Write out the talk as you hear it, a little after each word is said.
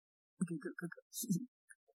my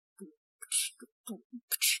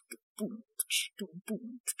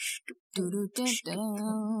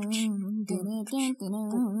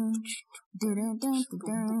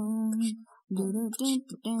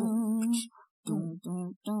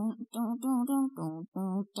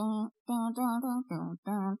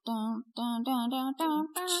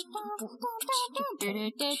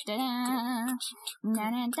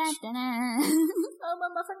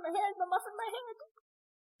muffin, my head, my muffin, my head.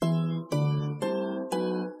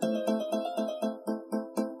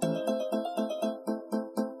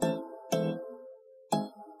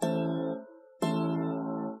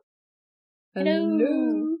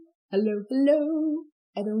 Hello.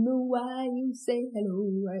 I don't know why you say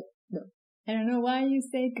hello. I don't know why you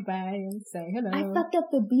say goodbye and say hello. I fucked up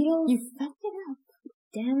the Beatles. You fucked it up.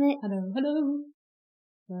 Damn it. Hello.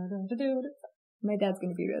 My dad's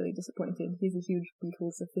gonna be really disappointed. He's a huge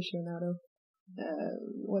Beatles aficionado.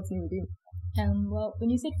 What's new with you? Well, when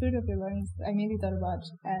you said Fruit of Your Loins, I immediately thought about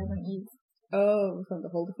Adam and Eve. Oh, from the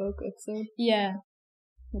Hold the Folk episode? Yeah.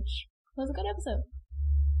 Which was a good episode.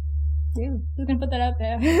 Yeah. Just gonna put that out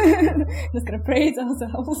there. Just gonna praise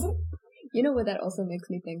ourselves. You know what that also makes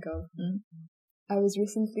me think of? I was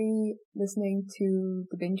recently listening to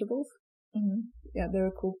The Bingeables. Mm-hmm. Yeah, they're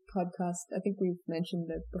a cool podcast. I think we've mentioned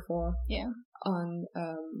it before. Yeah. On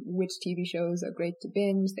which TV shows are great to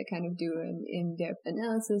binge. They kind of do an in-depth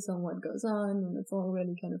analysis on what goes on, and it's all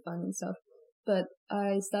really kind of fun and stuff. But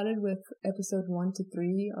I started with episode 1 to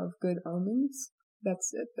 3 of Good Omens.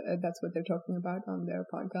 That's what they're talking about on their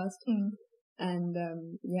podcast. And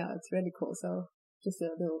yeah, it's really cool. So just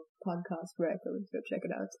a little podcast rec, go check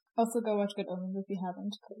it out. Also go watch Good Omens if you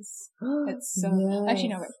haven't, because it's so... Yes.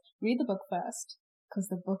 Actually, no, wait. Read the book first, because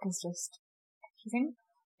the book is just amazing.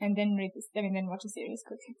 And then then watch the series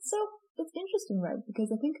quickly. So it's interesting, right?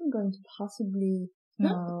 Because I think I'm going to possibly...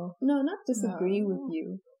 No, not disagree with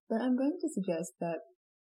you, but I'm going to suggest that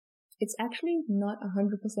it's actually not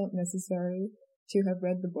 100% necessary to have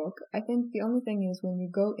read the book. I think the only thing is when you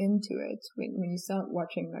go into it, when you start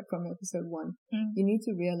watching like from episode 1, you need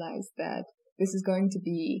to realize that this is going to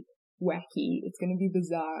be wacky, it's going to be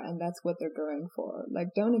bizarre, and that's what they're going for. Like,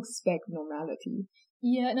 don't expect normality.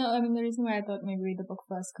 Yeah, no, I mean, the reason why I thought maybe read the book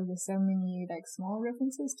first, because there's so many like small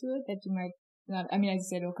references to it that you might not, I mean, as you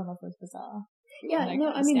said, it'll come up as bizarre. Yeah,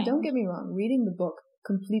 no, I mean, don't get me wrong, reading the book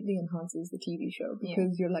completely enhances the TV show,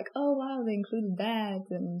 because you're like, oh wow, they included that,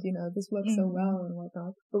 and you know, this works so well and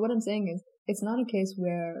whatnot. But what I'm saying is, it's not a case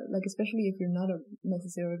where, like, especially if you're not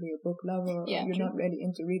necessarily a book lover, or you're not really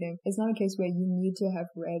into reading, it's not a case where you need to have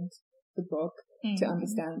read the book to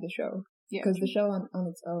understand the show. Because the show on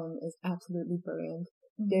its own is absolutely brilliant.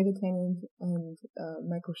 David Tennant and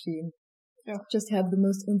Michael Sheen just have the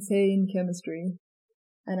most insane chemistry.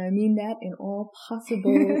 And I mean that in all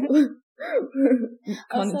possible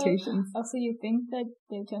connotations. Also, you think that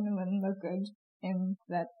David Tennant wouldn't look good in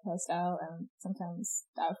that hairstyle and sometimes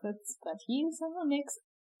the outfits, but he somehow makes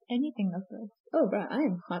anything look good. Oh, right, I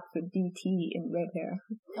am hot for DT in red hair.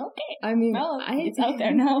 Okay. I mean, it's out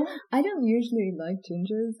there now. I don't usually like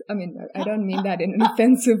gingers. I mean, I don't mean that in an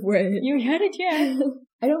offensive way. You heard it, yeah.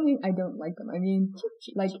 I don't mean I don't like them. I mean,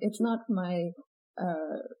 like, it's not my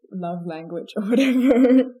love language or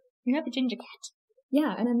whatever. You have a ginger cat.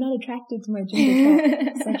 Yeah, and I'm not attracted to my ginger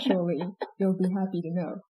cat sexually. You'll be happy to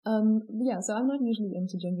know. Yeah, so I'm not usually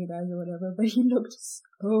into ginger guys or whatever, but he looked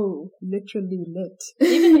so literally lit.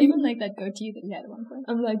 even like that goatee that he had at one point.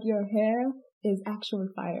 I'm like, your hair is actual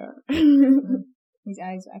fire. His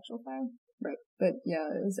eyes are actual fire. Right, but yeah,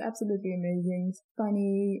 it's absolutely amazing. It's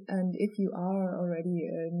funny, and if you are already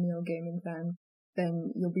a Neil Gaiman fan,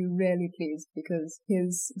 then you'll be really pleased because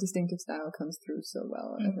his distinctive style comes through so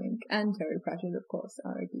well, I think. And Terry Pratchett, of course,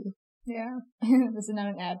 R.I.P. Yeah. This is not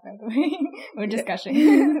an ad, by the way. We're just gushing.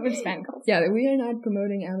 We're just fan calls. Yeah, we are not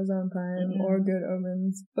promoting Amazon Prime or Good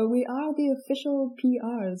Omens, but we are the official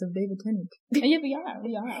PRs of David Tennant. Yeah, we are.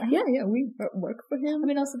 Yeah, we work for him. I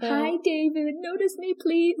mean, also Hi, David, notice me,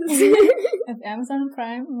 please. If Amazon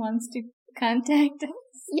Prime wants to contact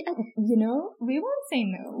us, yeah, you know, we won't say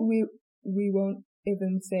no. We won't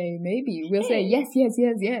even say maybe. We'll say yes.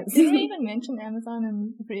 Did we even mention Amazon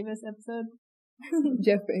in the previous episode?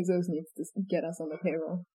 Jeff Bezos needs to get us on the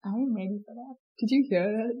payroll. I am ready for that. Did you hear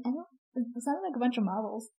that? It sounded like a bunch of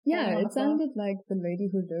marbles. Yeah, it sounded like the lady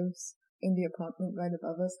who lives in the apartment right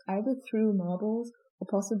above us either threw marbles or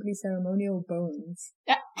possibly ceremonial bones.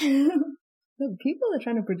 Yeah. So people are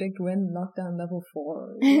trying to predict when lockdown level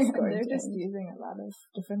 4 is going They're to just end. using a lot of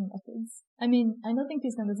different methods. I mean, I don't think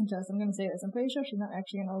she's going to listen to us. I'm going to say this. I'm pretty sure she's not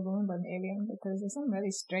actually an old woman, but an alien, because there's some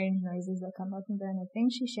really strange noises that come out from there, and I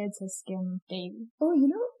think she sheds her skin daily. Oh,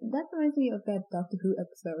 that reminds me of that Doctor Who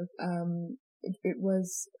episode. It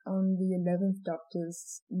was on the 11th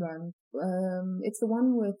Doctor's run. It's the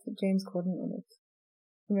one with James Corden in it.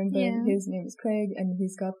 Remember, his name is Craig, and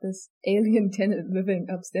he's got this alien tenant living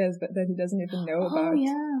upstairs that he doesn't even know about.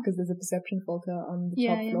 Because there's a perception filter on the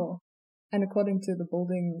top floor. And according to the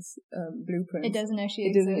building's blueprint, it doesn't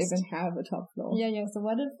actually doesn't even have a top floor. Yeah. So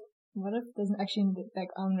what if there's actually,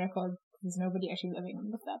 like, on record, there's nobody actually living in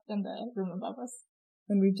the flat in the room above us?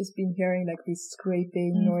 And we've just been hearing, like, these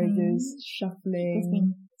scraping noises, shuffling. There's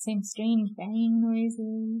been same strange banging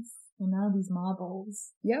noises, and now these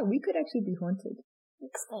marbles. Yeah, we could actually be haunted.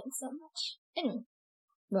 Explains so much. Anyway.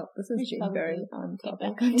 Well, this is being very on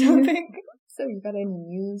topic. So you got any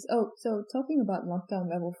news? Oh, so talking about lockdown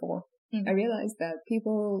level 4, I realized that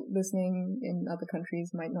people listening in other countries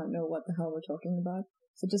might not know what the hell we're talking about.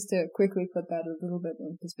 So just to quickly put that a little bit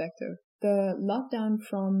in perspective, the lockdown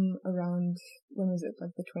from around, when was it,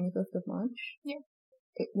 like the 25th of March? Yeah.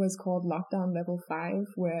 It was called lockdown level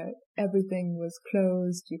 5, where everything was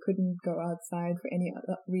closed. You couldn't go outside for any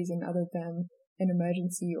other reason other than an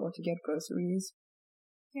emergency or to get groceries.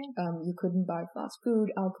 Yeah. You couldn't buy fast food,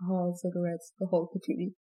 alcohol, cigarettes, the whole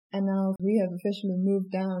patootie. And now we have officially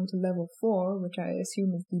moved down to level 4, which I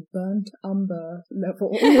assume is the burnt umber level,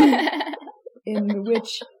 in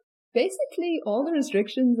which basically all the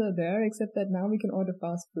restrictions are there, except that now we can order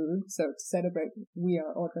fast food. So to celebrate, we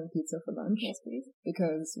are ordering pizza for lunch. Yes, please.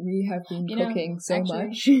 Because we have been cooking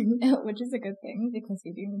much. Which is a good thing, because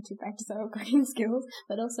we do need to practice our cooking skills.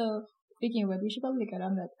 But also, speaking of what, we should probably get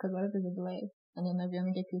on that, because what if there's a delay? And then we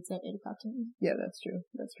only get pizza at 8 o'clock tonight. Yeah, that's true.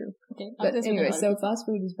 Okay. But anyway, so fast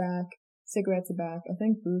food is back. Cigarettes are back. I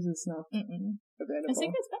think booze is not available.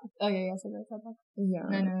 Cigarettes back? Oh, yeah, cigarettes are back. Yeah.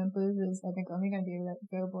 No, booze is, I think, only going to be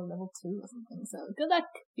available level 2 or something. So good luck,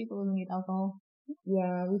 people who need alcohol.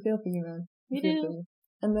 Yeah, we feel for you, man. We do.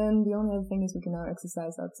 And then the only other thing is we can now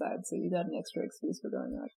exercise outside, so you got an extra excuse for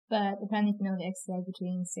going out. But apparently you can only exercise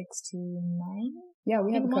between 6 to 9? Yeah,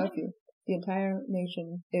 we have a curfew. The entire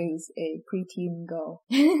nation is a preteen girl.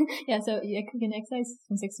 Yeah, so you can exercise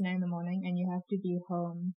from 6 to 9 in the morning, and you have to be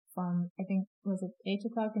home from, I think, was it 8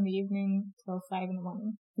 o'clock in the evening till 5 in the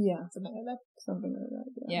morning? Yeah. Something like that.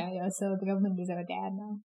 Yeah. Yeah, so the government is our dad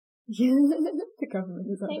now. The government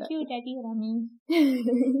is our dad. Thank you, Daddy Rami.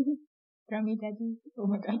 Rami Daddy. Oh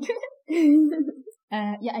my god.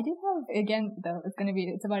 Yeah, I did have, again, though,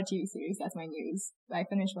 it's about a TV series, that's my news. I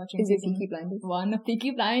finished watching season Peaky Blinders? 1 of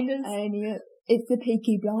Peaky Blinders. I knew it. It's the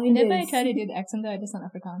Peaky Blinders. Whenever I try to do the accent, though, I just sound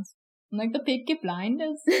Afrikaans. I'm like, the Peaky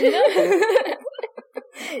Blinders, you know?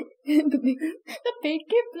 the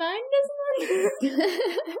Peaky Blinders, man.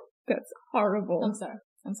 That's horrible. I'm sorry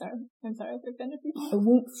for offending people. I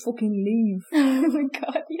won't fucking leave. Oh my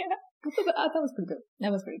god, yeah. That was pretty good.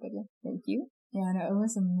 That was pretty good, yeah. Thank you. Yeah, no, it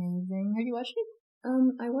was amazing. Have you watched it?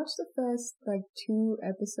 I watched the first, 2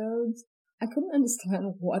 episodes. I couldn't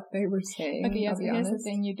understand what they were saying. Okay, yeah, so here's the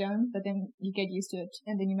thing, you don't, but then you get used to it,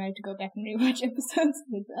 and then you might have to go back and rewatch episodes.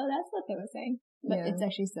 Oh, that's what they were saying. But it's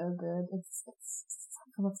actually so good. It's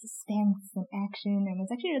full of suspense and action, and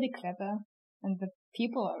it's actually really clever. And the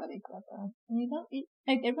people are really clever.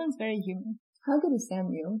 And everyone's very human. How good is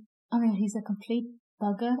Samuel? Oh my god, he's a complete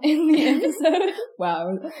bugger in the episode.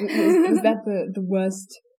 Wow. Was that the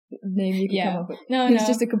worst name you could come up with? No, He's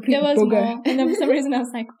just a complete bugger. And then for some reason I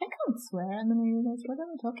was like, I can't swear. And then I realized, what are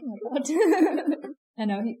we talking about? I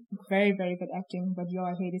know, he very, very good acting, but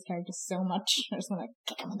I hate his character so much. I just want to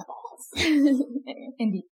kick him in the balls.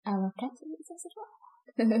 In the avocado, as it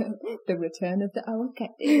were. The return of the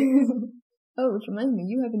avocado. Oh, which reminds me,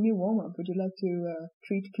 you have a new warm-up. Would you like to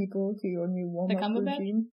treat people to your new warm-up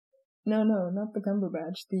routine? No, not the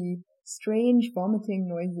Cumberbatch. The strange vomiting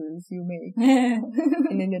noises you make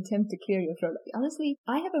in an attempt to clear your throat. Honestly,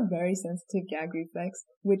 I have a very sensitive gag reflex,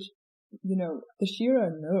 which, the Shira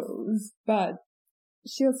knows, but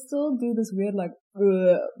she'll still do this weird,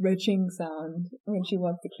 retching sound when she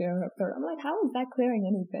wants to clear her throat. I'm like, how is that clearing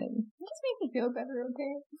anything? It just makes me feel better,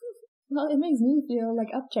 okay? Well, it makes me feel like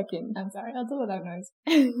up-checking. I'm sorry, I'll do without noise.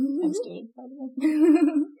 I'm stupid, by the way.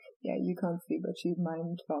 Yeah, you can't see, but she's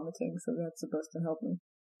mind vomiting, so that's supposed to help me.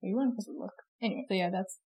 You want to look. Anyway, so yeah,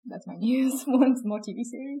 that's my news. Once more TV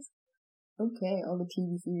series. Okay, all the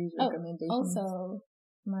TV series recommendations. Also,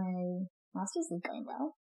 my master's is going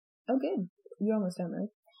well. Oh, good. You're almost done,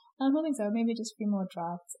 right? I'm hoping so. Maybe just a few more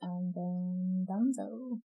drafts and then done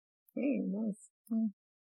so. Hey, nice.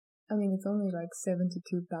 I mean, it's only like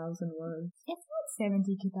 72,000 words. It's not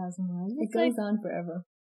 72,000 words. It goes on forever.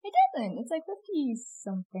 It doesn't. It's like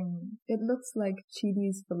 50-something. It looks like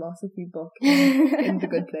Chidi's philosophy book in The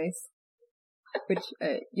Good Place. Which,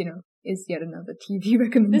 is yet another TV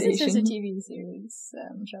recommendation. This is just a TV series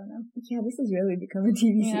show now. Yeah, this has really become a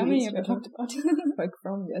TV series. How many have we talked about? Like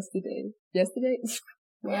from yesterday. Yesterday?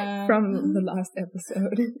 Yeah. From the last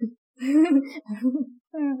episode.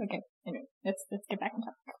 Okay, anyway, let's get back on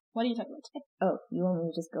topic. What are you talking about today? Oh, you want me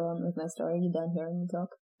to just go on with my story? You done hearing me talk?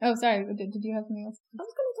 Oh, sorry. Did you have something else? I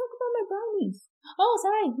was going to talk about my brownies. Oh,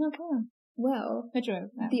 sorry. No, come on. Well,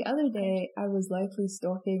 the other day I was lightly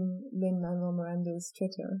stalking Lin-Manuel Miranda's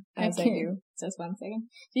Twitter, as I do. Just 1 second.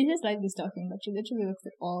 She's just lightly stalking, but she literally looks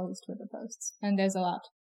at all his Twitter posts. And there's a lot.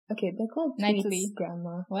 Okay, they're called Nightly. Tweets,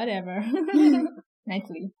 Grandma. Whatever.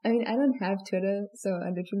 Nightly. I mean, I don't have Twitter, so I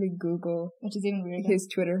literally Google which is even weirder. His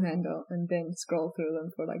Twitter handle and then scroll through them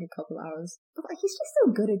for like a couple hours. But like, he's just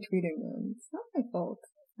so good at tweeting, man. It's not my fault.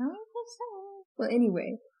 Well,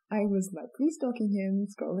 anyway, I was lightly stalking him,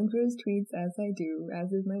 scrolling through his tweets as I do,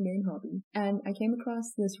 as is my main hobby. And I came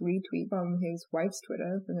across this retweet from his wife's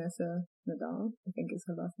Twitter, Vanessa Nadal, I think is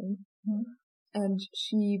her last name. Mm-hmm. And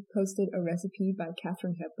she posted a recipe by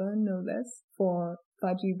Katharine Hepburn, no less, for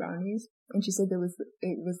fudgy brownies. And she said it was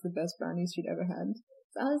the best brownies she'd ever had.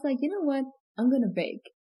 So I was like, you know what? I'm gonna bake.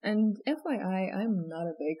 And FYI, I'm not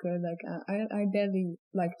a baker. Like, I barely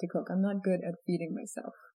like to cook. I'm not good at feeding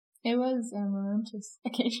myself. It was a momentous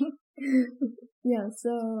occasion. Yeah,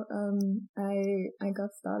 so, I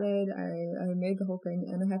got started, I made the whole thing,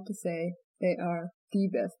 and I have to say, they are the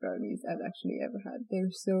best brownies I've actually ever had. They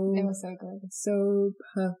were so good. So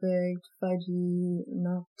perfect, fudgy,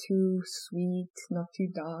 not too sweet, not too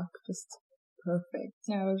dark, just perfect.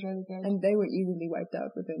 No, it was really good. And they were easily wiped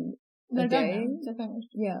out within a day. They're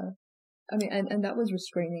finished. Yeah. I mean, and that was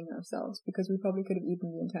restraining ourselves, because we probably could have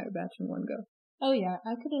eaten the entire batch in one go. Oh yeah,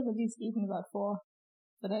 I could have at least eaten about 4.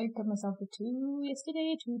 But I got myself to 2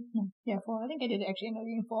 yesterday, 4. I think I did actually end up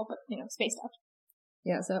eating 4, but, spaced out.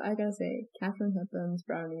 Yeah, so I gotta say, Katharine Hepburn's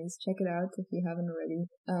brownies, check it out if you haven't already.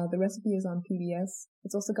 The recipe is on PBS.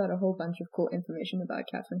 It's also got a whole bunch of cool information about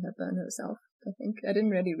Katharine Hepburn herself, I think. I didn't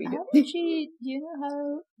really read it. Do you know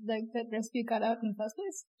how, that recipe got out in the first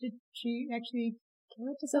place? Did she actually give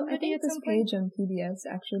it to somebody? So I think this page on PBS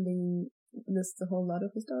actually lists a whole lot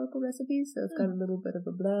of historical recipes, so it's got a little bit of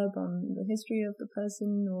a blurb on the history of the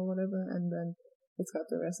person or whatever, and then it's got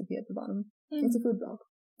the recipe at the bottom. It's a food blog.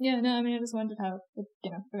 Yeah, no, I mean, I just wondered how it,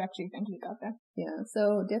 it actually eventually got there. Yeah,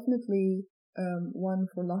 so definitely, one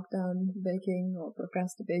for lockdown baking or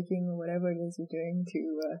procrastinating or whatever it is you're doing to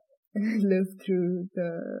live through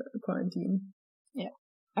the quarantine. Yeah.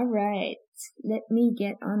 Alright, let me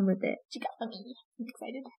get on with it. I'm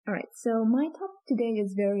excited. Alright, so my topic today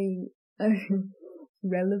is very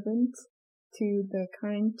relevant to the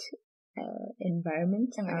current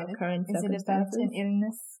environment, our current circumstances. Is it about an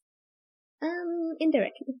illness?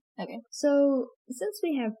 Indirectly. Okay. So, since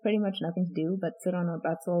we have pretty much nothing to do but sit on our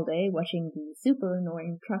butts all day watching the super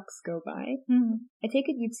annoying trucks go by, I take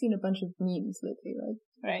it you've seen a bunch of memes lately, right?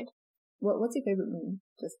 Right. What's your favorite meme,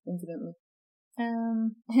 just incidentally?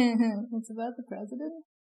 It's about the president.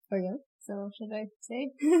 Oh, yeah? So, should I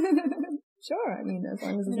say? Sure, I mean, as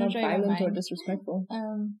long as it's not violent or disrespectful.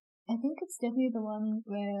 I think it's definitely the one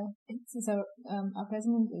where our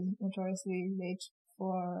president is notoriously late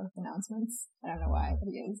for announcements. I don't know why, but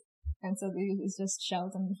he is. And so it's just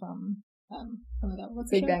Sheldon from what's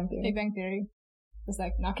Big Bang Theory. Big Bang Theory. Just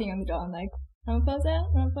like knocking on the door and like, Ramaphosa,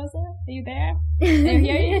 are you there? Are you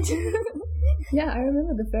here yet? Yeah, I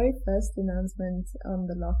remember the very first announcement on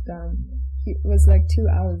the lockdown. He was like 2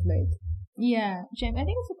 hours late. Yeah, Jim, I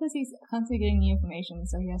think it's because he's constantly getting new information,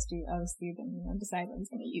 so he has to obviously then decide what he's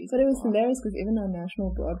going to use. But it was hilarious because even our national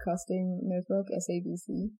broadcasting network,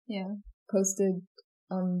 SABC, posted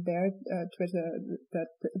on their Twitter that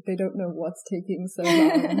they don't know what's taking so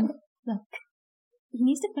long. Look, he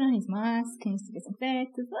needs to put on his mask, he needs to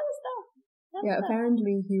disinfect, there's a lot of stuff.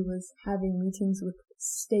 Apparently he was having meetings with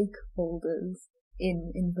stakeholders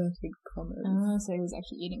in inverted commas. Oh, so he was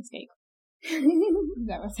actually eating steak. Is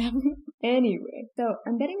that what's happening? Anyway, so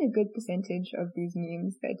I'm betting a good percentage of these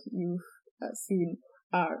memes that you've seen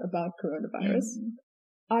are about coronavirus.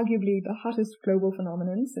 Arguably the hottest global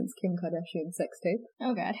phenomenon since Kim Kardashian's sex tape.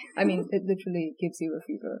 Oh god. I mean, it literally gives you a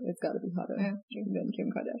fever. It's gotta be hotter than Kim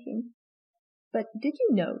Kardashian. But did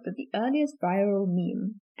you know that the earliest viral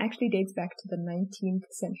meme actually dates back to the 19th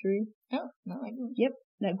century? Oh, no, I didn't. Yep,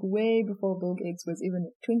 like way before Bill Gates was even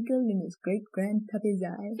a twinkle in his great-grandpapa's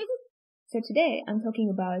eye. So today, I'm talking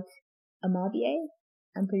about Amabie.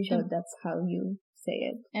 I'm pretty sure that's how you say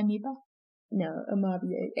it. Amoeba? No,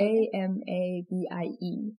 Amabie.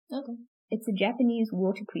 Amabie. Okay. It's a Japanese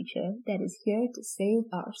water creature that is here to save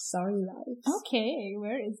our sorry lives. Okay,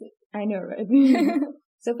 where is it? I know, right?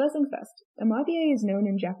 So first things first, Amabie is known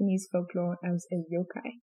in Japanese folklore as a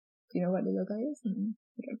yokai. Do you know what a yokai is? Mm-hmm.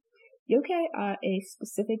 Okay. Yokai are a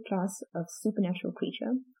specific class of supernatural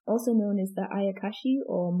creature, also known as the Ayakashi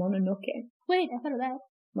or Mononoke. Wait, I thought of that.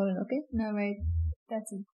 Mononoke? No, wait.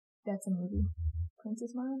 That's a movie.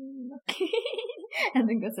 Princess Mononoke. I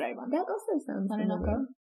think that's the right one. That also sounds familiar.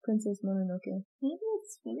 Princess Mononoke. Maybe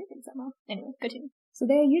it's related somehow. Anyway, continue. So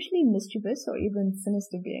they are usually mischievous or even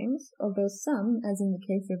sinister beings, although some, as in the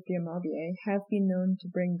case of the Amabie, have been known to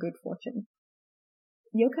bring good fortune.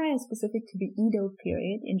 Yokai are specific to the Edo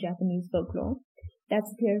period in Japanese folklore.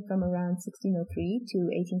 That's a period from around 1603 to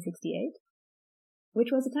 1868,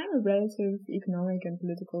 which was a time of relative economic and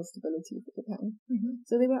political stability for Japan. Mm-hmm.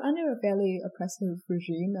 So they were under a fairly oppressive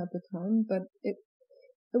regime at the time, but it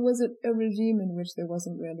was a regime in which there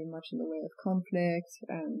wasn't really much in the way of conflict,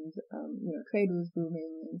 and trade was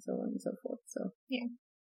booming and so on and so forth. So yeah,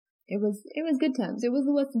 it was good times. It was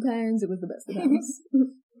the worst of times. It was the best of times.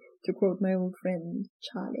 To quote my old friend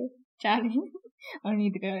Charlie. Charlie.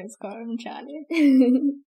 Only the girls call him Charlie.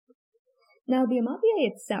 Now, the Amabie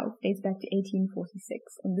itself dates back to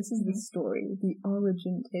 1846, and this is the story, the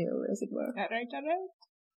origin tale, as it were. All right.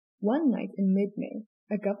 One night in mid-May,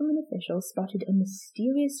 a government official spotted a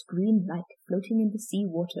mysterious green light floating in the sea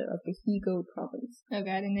water of the Higo province. Oh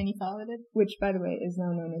god, and then he followed it? Which, by the way, is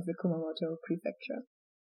now known as the Kumamoto Prefecture.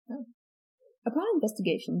 Oh. Upon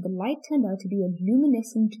investigation, the light turned out to be a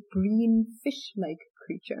luminescent green fish-like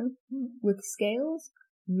creature with scales,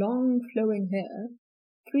 long flowing hair,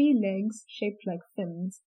 3 legs shaped like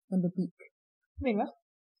fins, and a beak. Wait, what?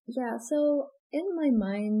 Yeah, so in my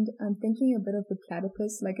mind, I'm thinking a bit of the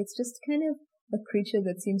platypus, like it's just kind of a creature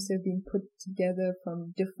that seems to have been put together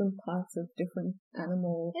from different parts of different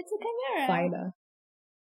animal It's a chimera. phyla.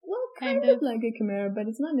 Well, kind of like a chimera, but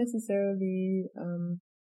it's not necessarily,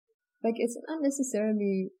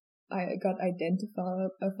 I got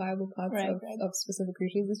identifiable parts of specific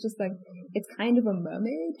creatures. It's just like, it's kind of a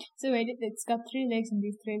mermaid. So wait, it's got 3 legs, and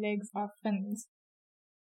these 3 legs are fins.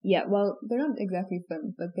 Yeah, well, they're not exactly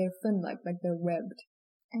fin, but they're fin-like, like they're webbed.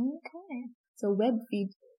 Okay. So webbed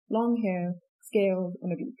feet, long hair, scales,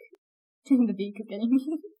 and a beak. The beak is getting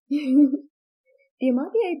me. The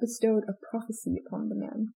Amabie bestowed a prophecy upon the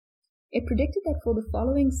man. It predicted that for the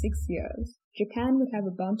following 6 years, Japan would have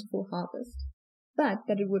a bountiful harvest, but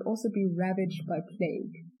that it would also be ravaged by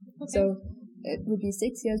plague. Okay. So it would be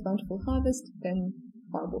 6 years bountiful harvest, then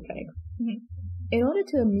horrible plague. Mm-hmm. In order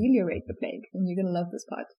to ameliorate the plague, and you're going to love this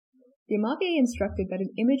part, the Amabie instructed that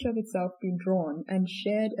an image of itself be drawn and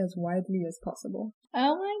shared as widely as possible.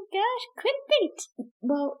 Oh my gosh, clickbait!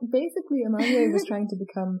 Well, basically, Amabie was trying to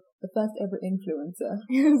become the first ever influencer.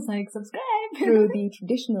 It was like, subscribe! Through the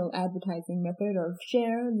traditional advertising method of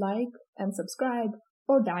share, like, and subscribe,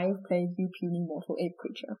 or die of plague, you puny mortal ape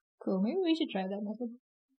creature. Cool, maybe we should try that method.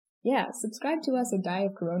 Yeah, subscribe to us or die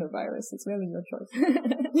of coronavirus. It's really your choice.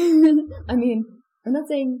 I mean, I'm not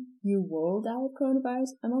saying you will die of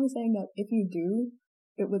coronavirus. I'm only saying that if you do,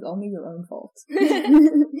 it was only your own fault.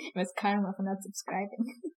 It was karma for not subscribing.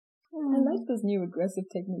 I like this new aggressive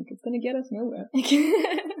technique. It's going to get us nowhere.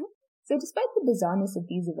 So despite the bizarreness of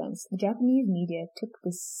these events, the Japanese media took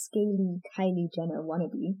this scaly Kylie Jenner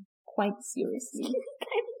wannabe quite seriously.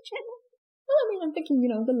 Kylie Jenner? Well, I mean, I'm thinking,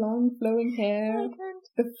 the long flowing hair,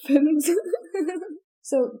 the fins.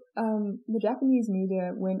 So, the Japanese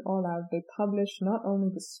media went all out. They published not only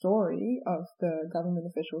the story of the government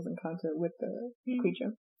officials' encounter with the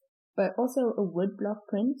creature, but also a woodblock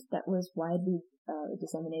print that was widely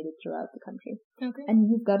disseminated throughout the country. Okay. And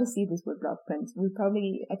you've got to see this woodblock print.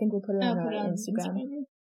 I think we'll put it on our Instagram.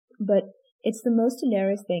 But it's the most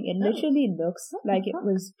hilarious thing. It literally looks like it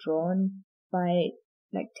was drawn by,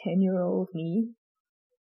 10-year-old me.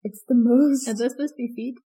 It's the most... Are those supposed to be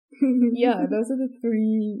feet? Yeah, those are the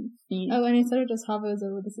 3 feet. Oh, and it sort of just hovers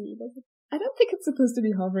over the sea, does it? I don't think it's supposed to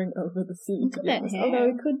be hovering over the sea, to be honest.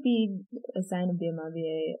 Although it could be a sign of the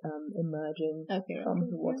Amabie emerging from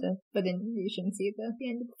the water. Yeah. But then you shouldn't see the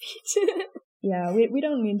end of the feet. Yeah, we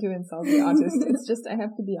don't mean to insult the artist. It's just, I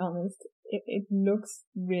have to be honest, it looks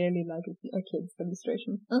really like a kid's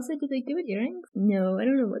illustration. Also, did they do it earrings? No, I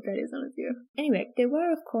don't know what that is, honestly. Anyway, there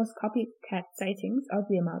were, of course, copycat sightings of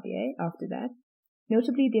the Amabie after that.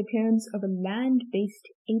 Notably, the appearance of a land-based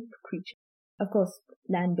ape creature. Of course,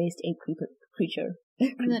 land-based ape creature.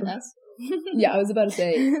 Isn't that us? Yeah, I was about to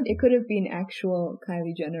say, it could have been actual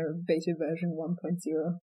Kylie Jenner beta version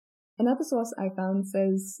 1.0. Another source I found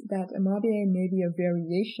says that Amabiae may be a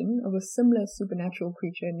variation of a similar supernatural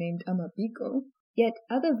creature named Amabiko, yet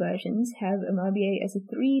other versions have Amabiae as a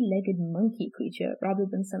 3-legged monkey creature rather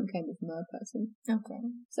than some kind of mer-person. Okay.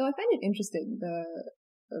 So I find it interesting, the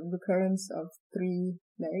recurrence of 3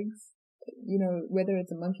 legs. You know, whether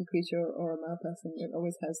it's a monkey creature or a mer-person, it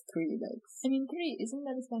always has 3 legs. I mean, 3, isn't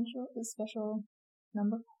that a special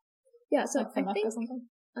number? Yeah, so like I think,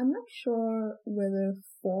 I'm not sure whether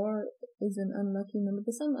 4 is an unlucky number.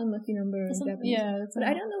 There's some unlucky number in Japanese. Yeah, but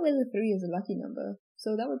I don't know whether 3 is a lucky number,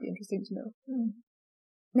 so that would be interesting to know. Mm.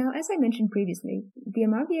 Now, as I mentioned previously, the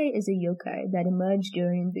Amabiae is a yokai that emerged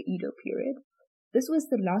during the Edo period. This was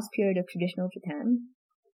the last period of traditional Japan.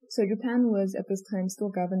 So Japan was at this time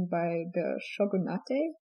still governed by the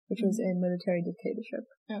shogunate, which was a military dictatorship.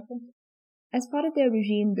 Okay. As part of their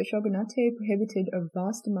regime, the shogunate prohibited a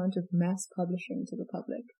vast amount of mass publishing to the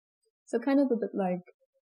public. So kind of a bit like,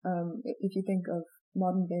 if you think of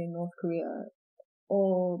modern day North Korea,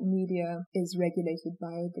 all media is regulated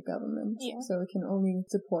by the government. Yeah. So it can only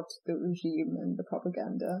support the regime and the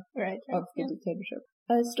propaganda of the dictatorship.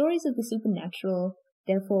 Stories of the supernatural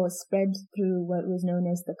therefore spread through what was known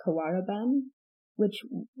as the Kawaraban, which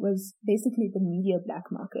was basically the media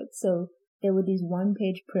black market. So there were these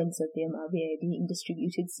one-page prints of the Amabiae being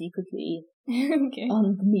distributed secretly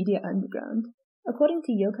on the media underground. According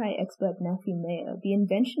to yokai expert Matthew Mayer, the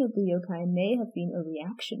invention of the yokai may have been a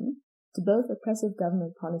reaction to both oppressive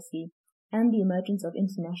government policy and the emergence of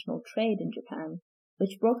international trade in Japan,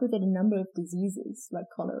 which brought with it a number of diseases like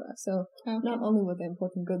cholera. So not only were they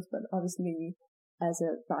importing goods, but obviously as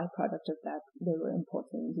a byproduct of that, they were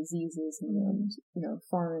importing diseases and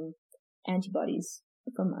foreign antibodies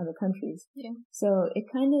from other countries. Yeah. So it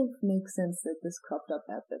kind of makes sense that this cropped up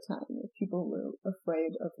at the time, if people were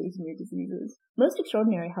afraid of these new diseases. Most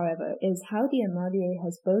extraordinary, however, is how the Amabiae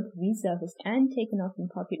has both resurfaced and taken off in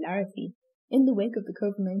popularity in the wake of the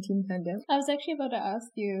COVID-19 pandemic. I was actually about to ask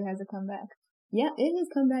you, has it come back? Yeah, it has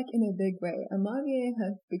come back in a big way. Amabiae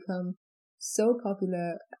has become so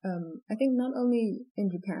popular, I think not only in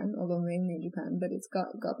Japan, although mainly in Japan, but it's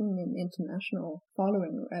gotten an international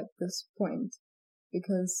following at this point,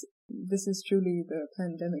 because this is truly the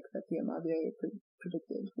pandemic that the Amabiae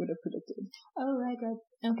would have predicted. Oh, right.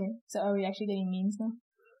 Okay, so are we actually getting memes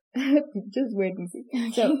now? Just wait and see.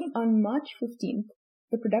 So, on March 15th,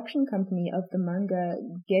 the production company of the manga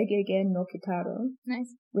Gegege no Kitaro,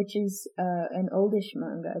 which is an oldish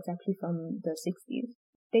manga, it's actually from the 60s,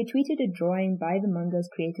 they tweeted a drawing by the manga's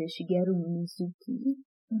creator Shigeru Mizuki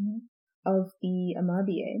of the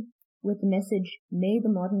Amabiae with the message, "May the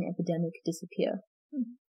modern epidemic disappear."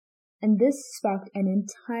 And this sparked an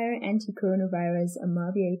entire anti-coronavirus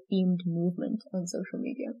Amabiae-themed movement on social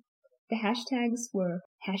media. The hashtags were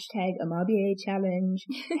 #Amabiae Challenge,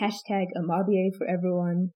 #Amabiae for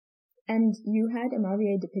everyone, and you had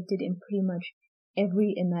Amabiae depicted in pretty much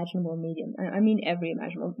every imaginable medium. I mean every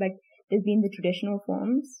imaginable. Like, there's been the traditional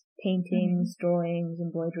forms, paintings, drawings,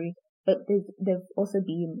 embroidery, but there've also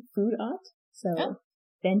been food art, so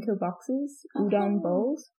bento boxes, udon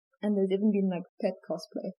bowls, and there's even been like pet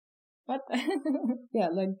cosplay. What? Yeah,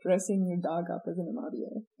 like dressing your dog up as an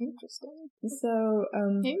Amabiae. Interesting. So,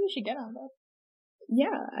 maybe we should get on that.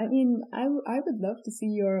 Yeah, I mean, I would love to see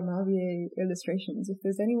your Amabiae illustrations. If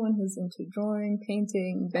there's anyone who's into drawing,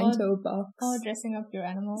 painting, bento box. Dressing up your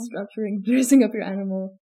animal. Dressing up your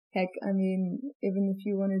animal. Heck, I mean, even if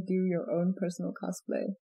you want to do your own personal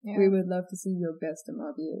cosplay, we would love to see your best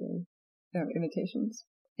Amabiae imitations.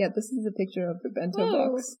 Yeah, this is a picture of the bento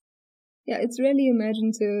box. Yeah, it's really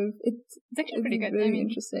imaginative. It's actually pretty good. Really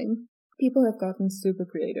interesting. People have gotten super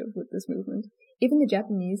creative with this movement. Even the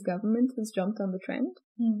Japanese government has jumped on the trend.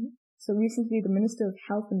 So recently, the Minister of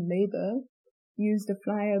Health and Labor used a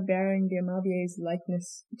flyer bearing the Amabiae's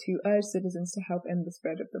likeness to urge citizens to help end the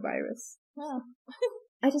spread of the virus. Wow.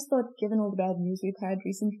 I just thought, given all the bad news we've had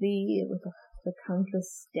recently, with the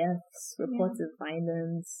countless deaths, reports of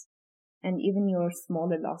violence, and even your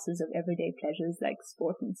smaller losses of everyday pleasures like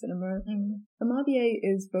sport and cinema, Amabiae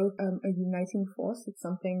is both a uniting force. It's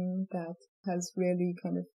something that has really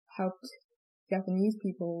kind of helped Japanese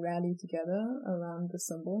people rally together around the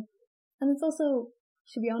symbol. And it's also,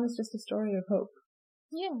 to be honest, just a story of hope.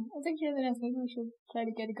 Yeah, I think really nice. Maybe we should try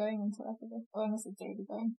to get it going in South Africa. Or unless it's already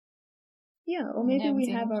going. Yeah, or maybe we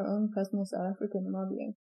have our own personal South African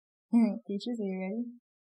Amabiae. Peaches, are you ready?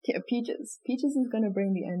 Yeah, Peaches. Peaches is going to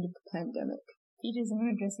bring the end of the pandemic. Peaches, I'm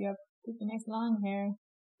going to dress you up with your nice long hair.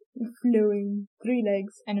 Flowing, 3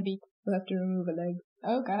 legs. And a beak. We'll have to remove a leg.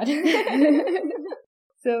 Oh, God.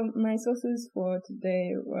 So my sources for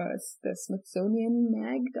today was the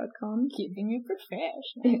SmithsonianMag.com, keeping it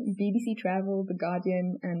professional, BBC Travel, The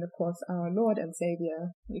Guardian, and of course our Lord and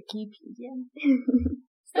Savior, Wikipedia.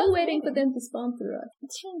 Still waiting for them to sponsor us.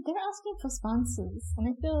 They're asking for sponsors,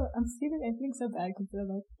 and I'm feeling so bad because they're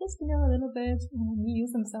like, just a little bit, and we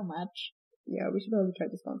use them so much. Yeah, we should probably try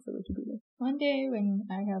to sponsor Wikipedia. One day when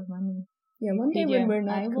I have money. Yeah, one day when we're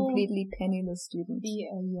not completely penniless students. Be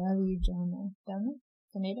a yearly donor.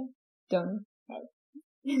 Donor? Oh.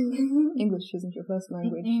 English isn't your first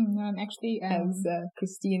language. No, I'm actually... As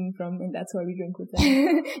Christine from And That's Why We Drink With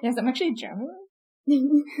Them. Yes, I'm actually German. I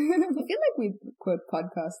feel like we quote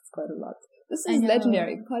podcasts quite a lot. This is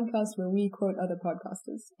legendary. Podcast where we quote other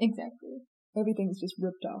podcasters. Exactly. Everything's just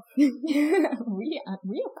ripped off. We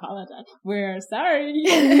apologize. We're sorry.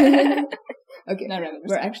 Okay,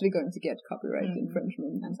 we're actually going to get copyright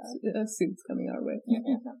infringement suits coming our way.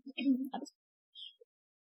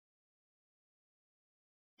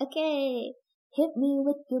 Okay, hit me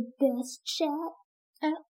with your best shot.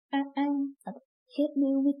 Hit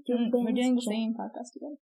me with your best shot. We're doing the singing podcast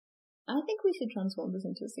again. I think we should transform this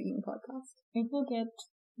into a singing podcast. It will get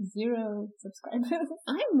 0 subscribers.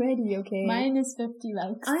 I'm ready, okay? Mine is 50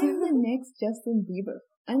 likes. I'm the next Justin Bieber.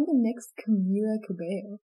 I'm the next Camila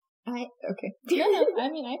Cabello. Okay. No, I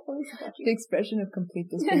mean, I fully support you. The expression of complete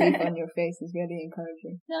disbelief on your face is really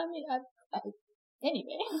encouraging. No, I mean,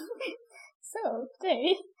 anyway. So,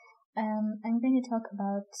 today, I'm going to talk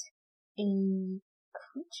about a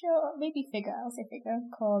creature, or maybe figure, I'll say figure,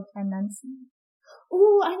 called Anansi.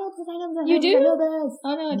 Ooh, I know this. You do? I know this.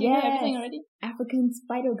 Oh no, do you know everything already? African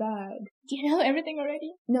spider god. Do you know everything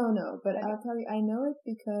already? No, but okay. I'll tell you, I know it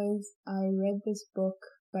because I read this book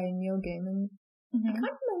by Neil Gaiman. I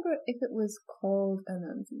can't remember if it was called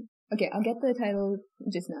Anansi. Okay, I'll get the title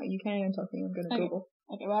just now. You carry on talking, I'm gonna Google.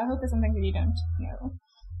 Okay, well I hope there's something that you don't know.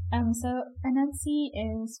 So Anansi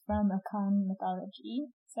is from Akan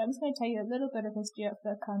mythology. So I'm just going to tell you a little bit of history of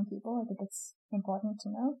the Akan people. I think it's important to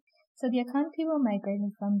know. So the Akan people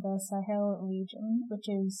migrated from the Sahel region, which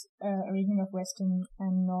is a region of western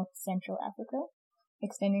and north central Africa,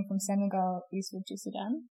 extending from Senegal eastward to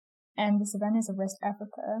Sudan, and the savannas of West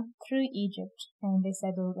Africa through Egypt, and they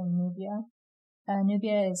settled in Nubia.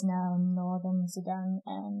 Nubia is now northern Sudan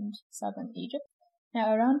and southern Egypt.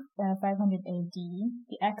 Now, around 500 AD,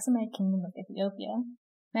 the Aksumite kingdom of Ethiopia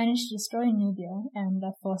managed to destroy Nubia and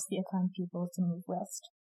forced the Akan people to move west.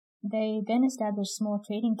 They then established small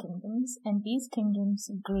trading kingdoms, and these kingdoms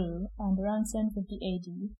grew, and around 750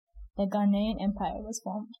 AD, the Ghanaian Empire was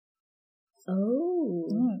formed. Oh,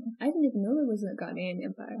 I didn't even know there was a Ghanaian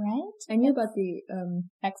Empire. Right? I knew about the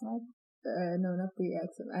Aksumite. No, not the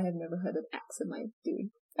Aksumite. I have never heard of Aksumite,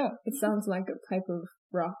 dude. Oh, it sounds like a type of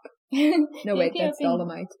rock. No, wait, Ethiopian... that's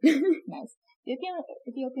dolomite. Nice. The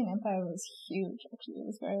Ethiopian Empire was huge, actually. It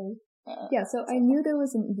was very... yeah, so I knew there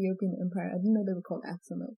was an Ethiopian Empire. I didn't know they were called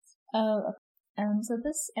Aksumites. Oh, okay. So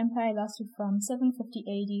this empire lasted from 750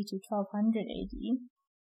 AD to 1200 AD,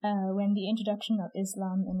 when the introduction of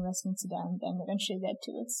Islam in Western Sudan then eventually led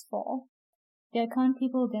to its fall. The Akan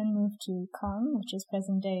people then moved to Kong, which is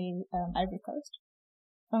present-day Ivory Coast.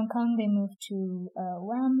 From Kong, they moved to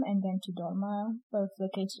Wam and then to Dorma, both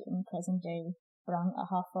located in present-day Brong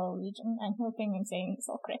Ahafo region. I'm hoping I'm saying this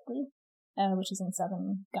all correctly, which is in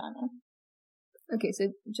southern Ghana. Okay,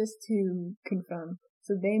 so just to confirm,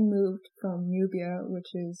 so they moved from Nubia,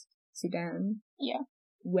 which is Sudan,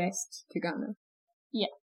 west to Ghana.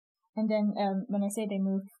 Yeah. And then when I say they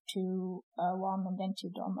moved to Wam and then to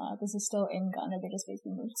Dorma, this is still in Ghana, they just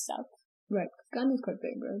basically moved south. Right, Ghana's quite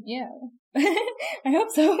big, right? Yeah. I hope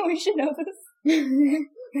so. We should know this. We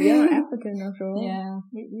are African, after all. Yeah,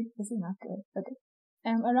 this is not good. Okay.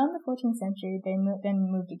 Around the 14th century, they then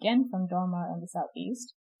moved again from Dorma in the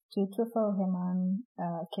southeast to Tufo Henan,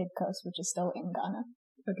 Cape Coast, which is still in Ghana.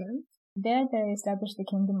 Okay. There, they established the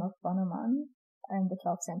kingdom of Bonoman in the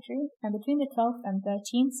 12th century, and between the 12th and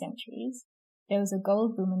 13th centuries, there was a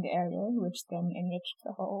gold boom in the area, which then enriched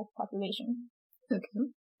the whole population.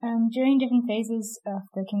 Okay. During different phases of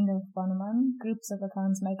the kingdom of Bonoman, groups of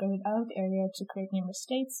Akans migrated out of the area to create numerous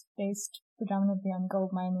states based predominantly on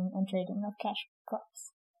gold mining and trading of cash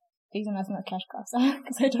crops. Please don't ask me what cash crops are,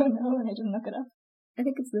 because I don't know and I didn't look it up. I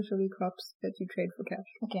think it's literally crops that you trade for cash.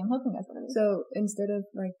 Okay, I'm hoping that's what it is. So instead of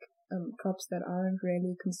crops that aren't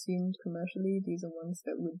really consumed commercially, these are ones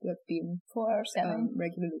that would have been for selling,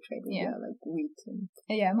 regularly traded. Yeah, like wheat and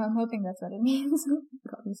I'm hoping that's what it means.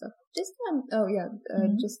 Cotton stuff. Just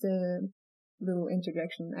just a little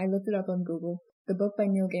interjection. I looked it up on Google. The book by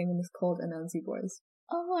Neil Gaiman is called Anansi Boys.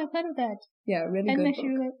 Oh, I've heard of that. Yeah, really good book.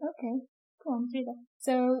 Like, okay. Go on, read that.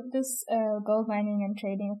 So this gold mining and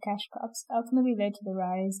trading of cash crops ultimately led to the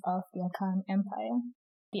rise of the Akan Empire,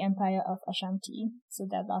 the Empire of Ashanti. So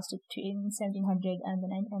that lasted between 1700 and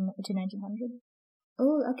to 1900.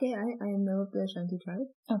 Oh, okay. I know of the Ashanti tribe.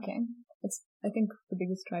 Okay. It's, I think, the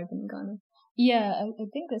biggest tribe in Ghana. Yeah, I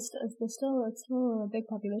think it's still a big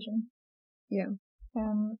population. Yeah.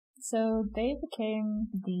 So they became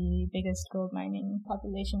the biggest gold mining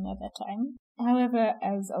population at that time. However,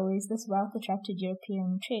 as always, this wealth attracted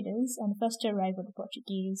European traders, and first to arrive were the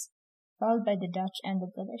Portuguese, followed by the Dutch and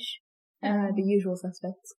the British. The usual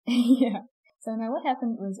suspects. Yeah. So now what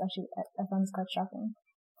happened was actually, I found this quite shocking.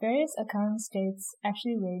 Various Akan states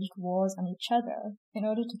actually waged wars on each other in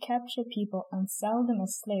order to capture people and sell them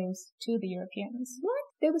as slaves to the Europeans. What?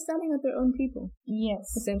 They were selling out their own people?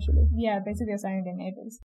 Yes. Essentially. Yeah, basically they're selling their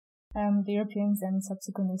neighbors. The Europeans then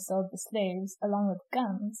subsequently sold the slaves, along with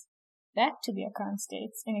guns, back to the Akan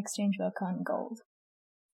states in exchange for Akan gold.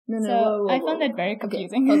 Whoa, I found that very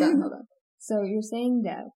confusing. Okay, hold on. So you're saying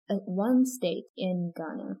that one state in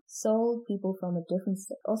Ghana sold people from a different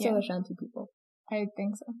state, also Ashanti people. I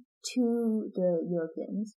think so. To the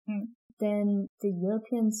Europeans. Then the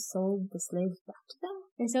Europeans sold the slaves back to them?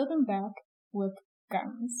 They sold them back with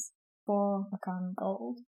guns for Akan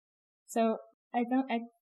gold. So I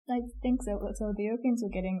think so. So the Europeans were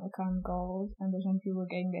getting Akan gold, and the Ashanti were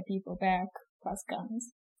getting their people back plus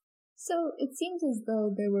guns. So it seems as though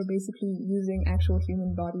they were basically using actual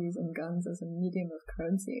human bodies and guns as a medium of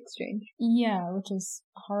currency exchange. Yeah, which is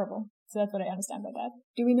horrible. So that's what I understand by that.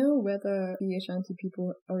 Do we know whether the Ashanti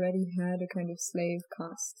people already had a kind of slave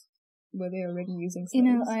caste? Were they already using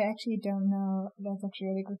slaves? I actually don't know. That's actually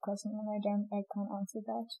a really good question, and I can't answer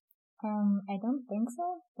that. I don't think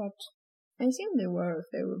so, but I assume they were if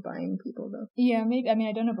they were buying people, though. Yeah, maybe. I mean,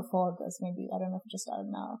 I don't know before this. Maybe I don't know if it just started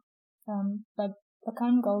now. But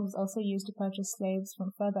Akan gold was also used to purchase slaves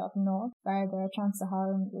from further up north via the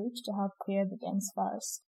Trans-Saharan route to help clear the dense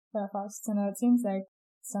forests. So now it seems like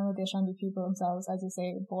some of the Ashanti people themselves, as you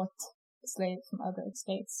say, bought slaves from other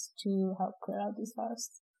states to help clear out these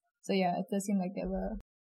forests. So yeah, it does seem like they were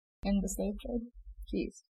in the slave trade.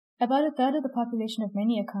 Jeez. About a third of the population of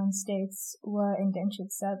many Akan states were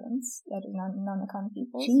indentured servants, that is non-Akan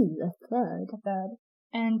peoples. Jeez, a third.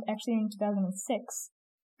 And actually in 2006,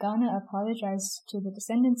 Ghana apologized to the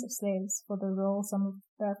descendants of slaves for the role some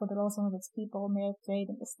of its people may have played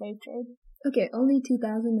in the slave trade. Okay, only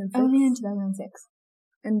 2006? Only in 2006.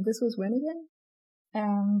 And this was when again?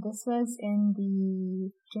 This was in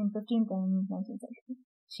the 15th and 19th century.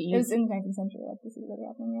 Jeez. It was in the 19th century that this is really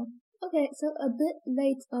happening, yeah. Okay, so a bit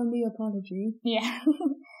late on the apology. Yeah.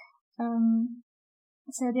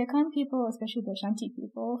 So the Akan people, especially the Ashanti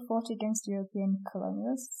people, fought against European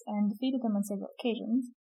colonialists and defeated them on several occasions.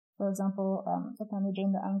 For example, apparently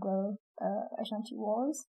during the Anglo-Ashanti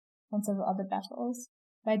Wars and several other battles.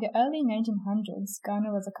 By the early 1900s,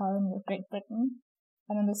 Ghana was a colony of Great Britain,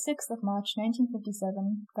 and on the 6th of March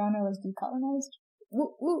 1957, Ghana was decolonized.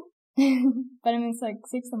 Woo, woo. But I mean, it's like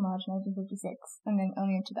 6th of March 1956, and then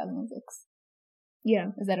only in 2006.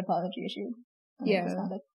 Yeah. Is that apology issued? Yeah. I just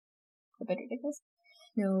found it a bit ridiculous.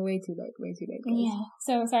 No, way too late. Guys. Yeah.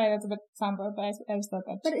 So, sorry, that's a bit somber, but I just thought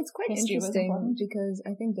that. But it's quite interesting because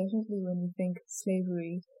I think definitely when we think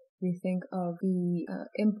slavery, we think of the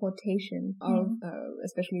importation of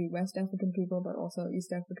especially West African people, but also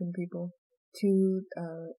East African people to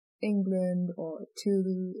England or to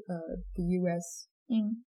the US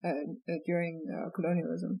during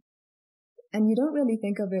colonialism. And you don't really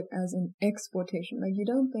think of it as an exportation. Like, you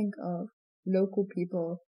don't think of local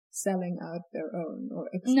people selling out their own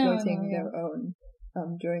or exploiting their own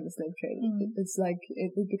during the slave trade. It's like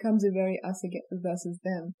it becomes a very us versus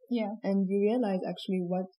them. Yeah. And you realize actually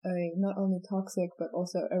what a not only toxic but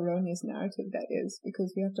also erroneous narrative that is,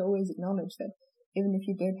 because we have to always acknowledge that even if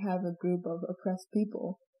you did have a group of oppressed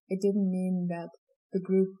people, it didn't mean that the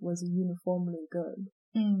group was uniformly good.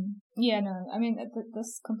 Yeah, no, I mean,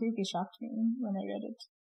 this completely shocked me when I read it.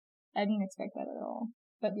 I didn't expect that at all.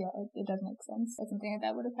 But yeah, it does make sense that something like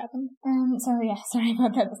that would have happened. So yeah, sorry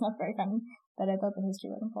about that. It's not very funny, but I thought the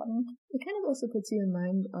history was important. It kind of also puts you in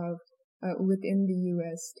mind of, within the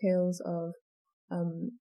US, tales of,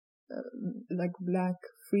 like black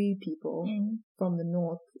free people from the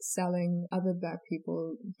north selling other black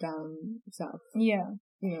people down south. Yeah.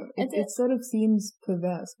 You know, it sort of seems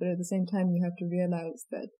perverse, but at the same time you have to realize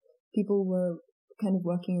that people were kind of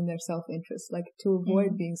working in their self-interest, like to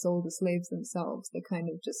avoid being sold as slaves themselves, they kind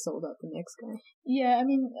of just sold out the next guy. Yeah, I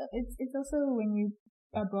mean, it's also when you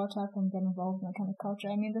are brought up and get involved in that kind of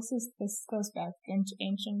culture. I mean, this goes back into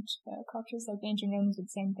ancient cultures, like the ancient Romans did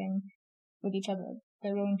the same thing with each other.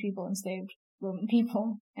 the Roman people enslaved Roman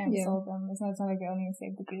people and sold them. It's not like they only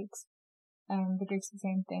enslaved the Greeks. The Greeks the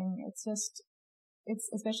same thing. It's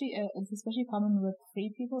especially common with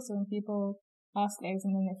free people. So when people are slaves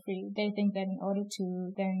and then they're free, they think that in order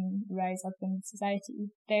to then rise up in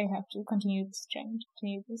society, they have to continue this trend,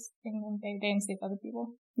 continue this thing, and they enslave other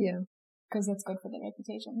people. Yeah. Because it's good for their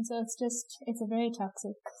reputation. So it's a very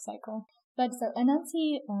toxic cycle. But so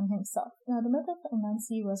Anansi himself. Now the myth of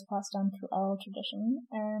Anansi was passed on through oral tradition,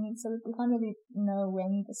 and so we can't really know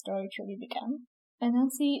when the story truly began.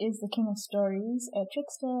 Anansi is the king of stories, a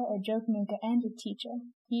trickster, a joke maker, and a teacher.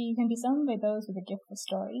 He can be summoned by those with a gift for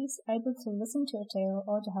stories, either to listen to a tale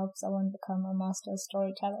or to help someone become a master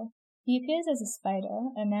storyteller. He appears as a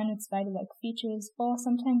spider, a man with spider-like features, or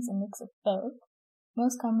sometimes a mix of both,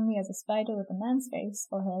 most commonly as a spider with a man's face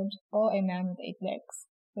or head, or a man with 8 legs,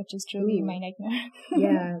 which is truly my nightmare.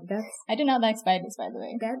 Yeah, I do not like spiders, by the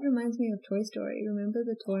way. That reminds me of Toy Story. Remember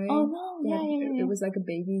the toy? Oh, no, yeah. It was like a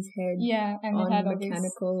baby's head and on it had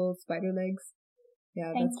mechanical spider legs.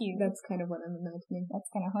 Yeah, that's kind of what I'm imagining. That's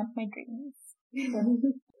gonna haunt my dreams.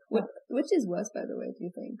 Which is worse, by the way, do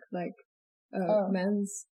you think? Like,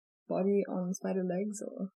 man's body on spider legs,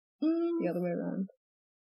 or the other way around?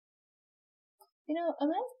 You know, a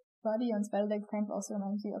man's body on spider legs kind of also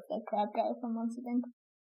reminds me of that crab guy from Monster Inc.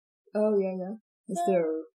 Oh, yeah. Mr.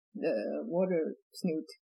 Water Snoot.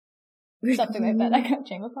 Something like that. Like a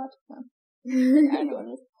chamber pot? No. I don't know what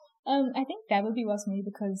it is. I think that would be worse for me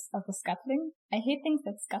because of the scuttling. I hate things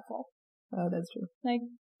that scuttle. Oh, that's true. Like,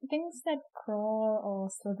 things that crawl or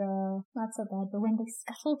slither, not so bad, but when they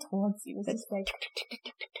scuttle towards you, it's just like,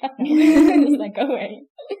 it's like, go away.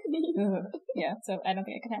 Yeah, so I don't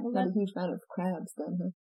think I could handle that. Not a huge fan of crabs then,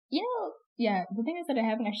 huh? You know, yeah, the thing is that I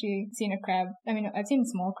haven't actually seen a crab. I mean, I've seen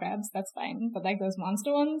small crabs, that's fine, but like those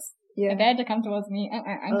monster ones, if they had to come towards me,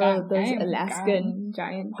 I'm gone. Those Alaskan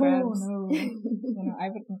giant crabs. Oh, no. I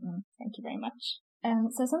would, thank you very much.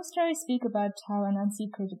 So some stories speak about how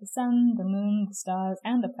Anansi created the sun, the moon, the stars,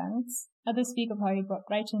 and the planets. Others speak of how he brought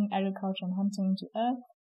writing, agriculture, and hunting to Earth,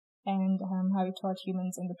 and how he taught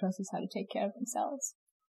humans in the process how to take care of themselves.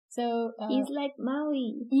 So he's like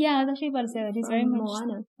Maui. Yeah, I was actually about to say that he's very much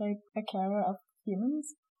Moana. like a carer of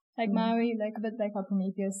humans. Like Maui, like a bit like how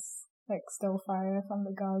Prometheus stole fire from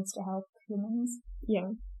the gods to help humans.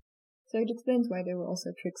 Yeah. So it explains why they were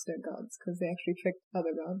also trickster gods, because they actually tricked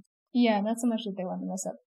other gods. Yeah, not so much that they want to mess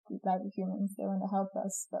up the life of humans, they want to help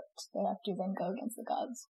us, but they have to then go against the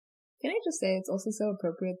gods. Can I just say, it's also so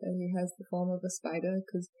appropriate that he has the form of a spider,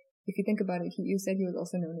 because if you think about it, you said he was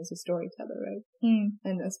also known as a storyteller, right?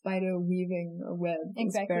 And a spider weaving a web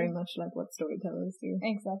is very much like what storytellers do.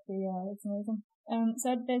 Exactly, yeah, it's amazing.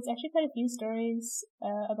 So there's actually quite a few stories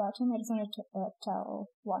about him. I just want to tell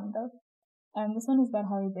one, though. This one is about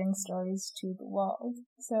how he brings stories to the world.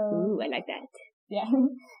 So, ooh, I like that. Yeah.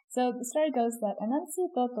 So the story goes that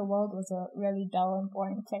Anansi thought the world was a really dull and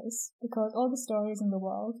boring place because all the stories in the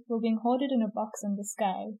world were being hoarded in a box in the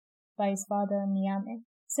sky by his father Nyame.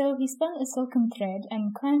 So he spun a silken thread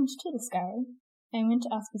and climbed to the sky and went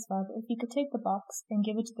to ask his father if he could take the box and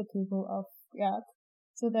give it to the people of the earth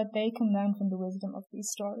so that they can learn from the wisdom of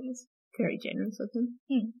these stories. Very generous of him.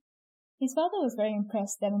 His father was very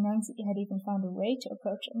impressed that Anansi had even found a way to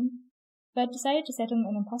approach him, but decided to set him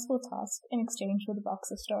an impossible task in exchange for the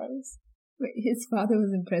box of stories. Wait, his father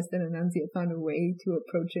was impressed that Anansi had found a way to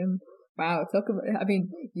approach him. Wow,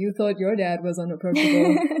 you thought your dad was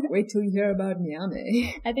unapproachable. Wait till you hear about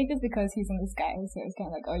Nyame. I think it's because he's in the sky, so it's kind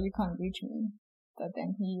of like, oh, you can't reach me. But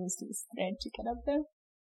then he used his thread to get up there.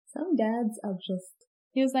 Some dads are just...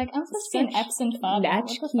 He was like, I'm supposed to be an absent father.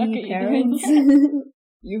 Latchkey parents.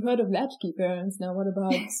 You've heard of latchkey parents, now what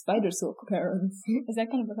about spider silk parents? Is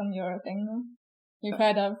that going to become your thing now? You've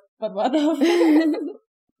heard of, but what of?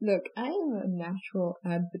 Look, I am a natural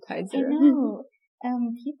advertiser. I know.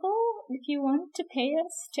 People, if you want to pay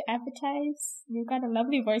us to advertise, you've got a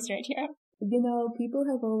lovely voice right here. You know, people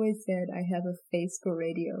have always said I have a face for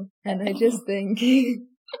radio. And I just think,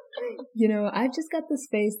 I've just got this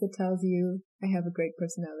face that tells you I have a great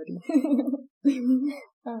personality.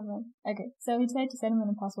 Oh man. Okay, so he decided to set him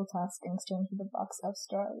an impossible task in exchange for the box of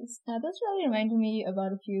stories. Now, this really reminded me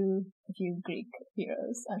about a few Greek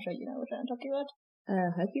heroes. I'm sure you know what I'm talking about.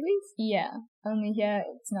 Hercules? Yeah, only here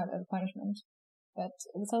it's not a punishment. But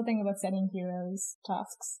this whole thing about setting heroes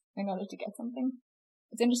tasks in order to get something.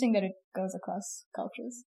 It's interesting that it goes across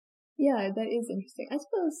cultures. Yeah, that is interesting. I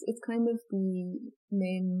suppose it's kind of the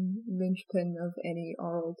main linchpin of any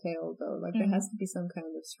oral tale, though. Like, there has to be some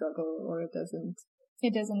kind of struggle, or it doesn't.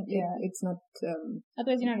 It doesn't, yeah. It's not,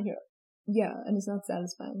 otherwise you're not a hero. Yeah, and it's not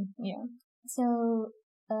satisfying. Yeah. So,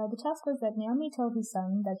 the task was that Naomi told his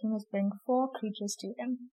son that he must bring 4 creatures to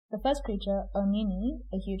him. The first creature, Onini,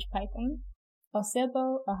 a huge python,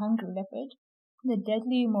 Osebo, a hungry leopard, the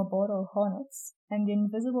deadly Moboro hornets, and the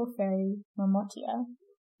invisible fairy Momotia,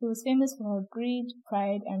 who was famous for her greed,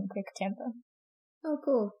 pride, and quick temper. Oh,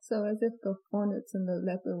 cool. So as if the hornets and the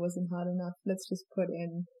leopard wasn't hard enough, let's just put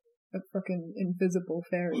in a fucking invisible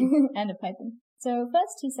fairy. And a python. So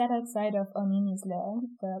first he sat outside of Onini's lair,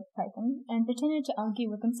 the python, and pretended to argue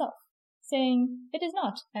with himself, saying, "It is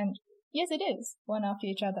not," and "Yes, it is," one after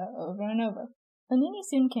each other, over and over. Onini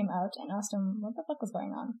soon came out and asked him what the fuck was going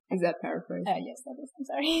on. Is that paraphrased? Yes, that is. I'm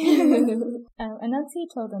sorry. Anansi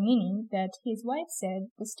told Onini that his wife said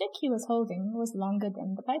the stick he was holding was longer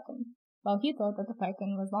than the python, while he thought that the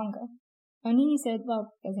python was longer. Onini said,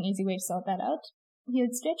 well, there's an easy way to sort that out. He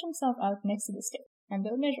would stretch himself out next to the stick, and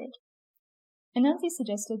they'll measure it. Anansi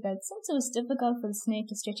suggested that since it was difficult for the snake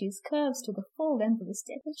to stretch his curves to the full length of the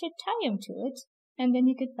stick, he should tie him to it, and then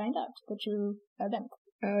he could find out the true length.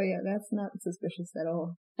 Oh yeah, that's not suspicious at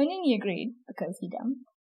all. Onini agreed, because he dumb,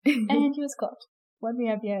 and he was caught. What we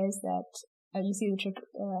have here is that, you see the trick,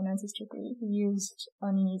 Anansi's trickery. He used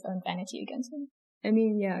Onini's own vanity against him. I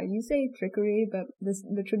mean, yeah, you say trickery, but this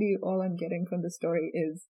literally all I'm getting from the story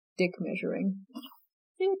is dick measuring.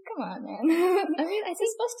 Dude, come on, man. I mean, I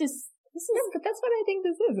think supposed to... No, but that's what I think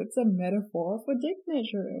this is. It's a metaphor for dick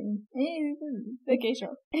measuring. Okay,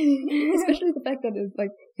 sure. Especially the fact that it's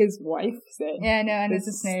like his wife said. Yeah, no, and it's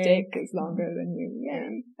a snake. Stick is longer than you.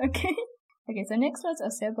 Yeah. Okay. Okay, so next was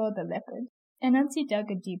Osebo the leopard. Anansi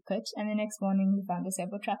dug a deep pit, and the next morning he found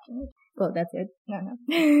Osebo trapped in it. Well, that's it? No.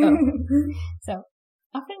 Oh. So,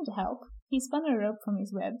 offering to help, he spun a rope from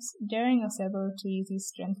his webs, daring Osebo to use his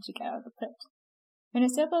strength to get out of the pit. When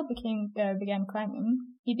Osebo began climbing,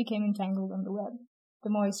 he became entangled in the web. The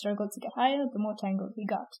more he struggled to get higher, the more tangled he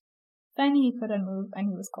got. Finally, he couldn't move, and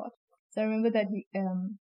he was caught. So I remember that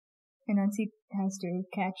Anansi has to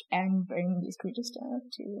catch and bring these creatures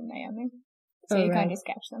to Naomi. So you can't just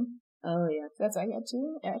catch them. Oh, yeah. So that's why he had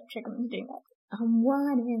to trick him into doing that. I'm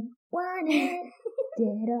wanted,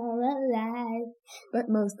 dead or alive, but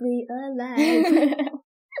mostly alive.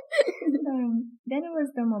 Then it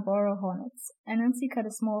was the Moboro hornets. Anansi cut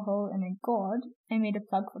a small hole in a gourd and made a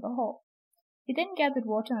plug for the hole. He then gathered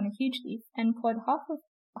water on a huge leaf and poured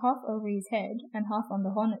half over his head and half on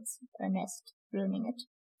the hornet's nest, ruining it.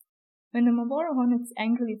 When the Moboro hornets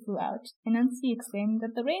angrily flew out, Anansi exclaimed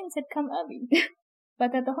that the rains had come early,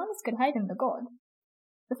 but that the hornets could hide in the gourd.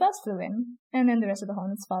 The first flew in, and then the rest of the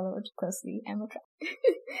hornets followed closely and were trapped.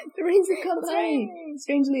 The rains have come early!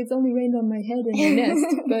 Strangely, it's only rained on my head and my nest,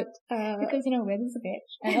 but, because, weather's a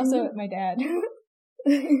bitch. And also my dad.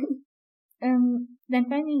 Then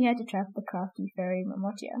finally he had to trap the crafty fairy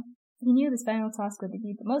Momotia. He knew this final task would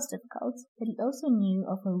be the most difficult, but he also knew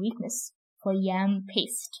of her weakness for yam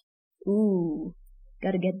paste. Ooh,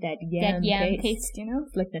 gotta get that yam paste,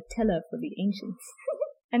 It's like Nutella for the ancients.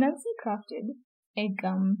 Anansi crafted a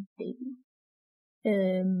gum baby.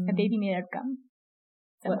 A baby made out of gum.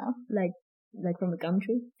 Somehow. What, like from a gum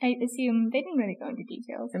tree? I assume they didn't really go into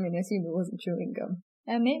details. I mean, I assume it wasn't chewing gum.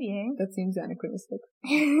 Maybe, eh? That seems anachronistic.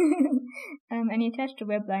 And he attached a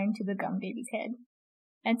web line to the gum baby's head,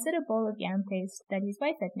 and set a bowl of yam paste that his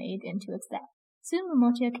wife had made into its lap. Soon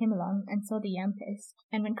Momotia came along and saw the yam paste,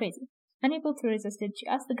 and went crazy. Unable to resist it, she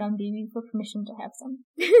asked the gum baby for permission to have some.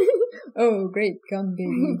 Oh, great, gum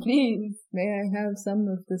baby, please, may I have some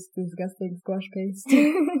of this disgusting squash paste?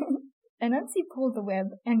 Anansi pulled the web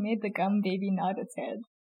and made the gum baby nod its head.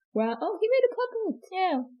 Wow, oh, he made a puppet!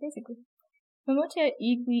 Yeah, basically. Momotia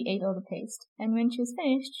eagerly ate all the paste, and when she was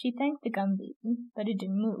finished, she thanked the gum baby, but it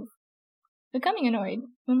didn't move. Becoming annoyed,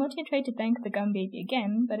 Momotia tried to thank the gum baby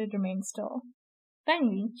again, but it remained still.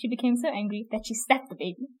 Finally, she became so angry that she slapped the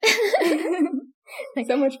baby.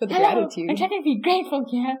 So much for the gratitude. I'm trying to be grateful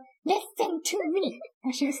here. Listen to me.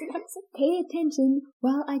 And she slaps it. Pay attention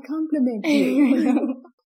while I compliment you.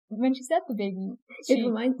 When she slapped the baby,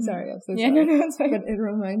 sorry, I'm so sorry. Yeah, no, it's fine. But it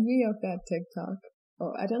reminds me of that TikTok.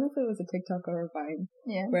 Oh, I don't know if it was a TikTok or a Vine.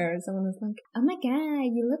 Yeah. Where someone was like, "Oh my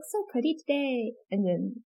god, you look so pretty today." And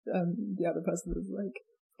then the other person was like,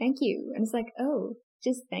 "Thank you." And it's like, "Oh,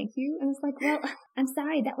 just thank you?" And it's like, "Well, I'm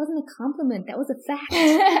sorry, that wasn't a compliment, that was a fact."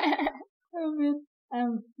 Oh man.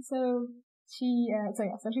 So she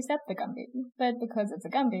slapped the gum baby, but because it's a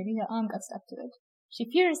gum baby, her arm got stuck to it. She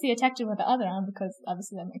furiously attacked it with her other arm because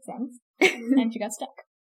obviously that makes sense, and she got stuck.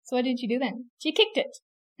 So what did she do then? She kicked it,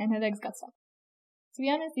 and her legs got stuck. To be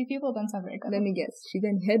honest, these people don't sound very good. Let me guess, she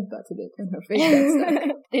then headbutted it, and her face got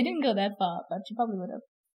stuck. They didn't go that far, but she probably would have.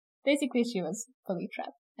 Basically, she was fully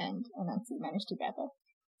trapped, and Anansi managed to grab her.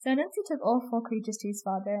 So Anansi took all 4 creatures to his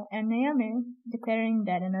father, and Nayame, declaring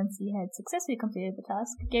that Anansi had successfully completed the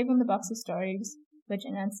task, gave him the box of stories, which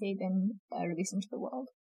Anansi then released into the world.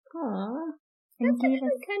 Aww. That's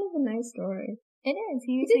actually kind of a nice story. It is.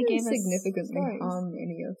 He didn't significantly harm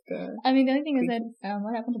any of the I mean, the only thing creatures. Is that,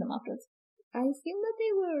 what happened to them afterwards? I assume that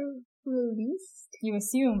they were released. You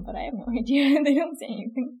assume, but I have no idea. They don't say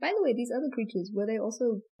anything. By the way, these other creatures, were they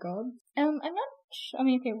also gods? I'm not sure. I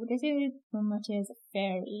mean, okay, they say Momote is a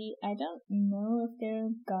fairy. I don't know if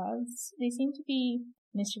they're gods. They seem to be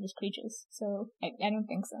mischievous creatures, so I don't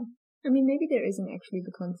think so. I mean, maybe there isn't actually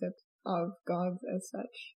the concept of gods as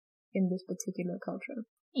such in this particular culture.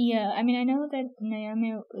 Yeah, I mean, I know that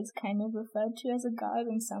Nayame is kind of referred to as a god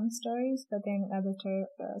in some stories, but then in other stories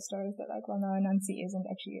they're like, well, no, Anansi isn't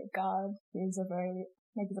actually a god. He's a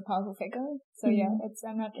he's a powerful figure. So yeah, it's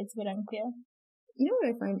a bit unclear. You know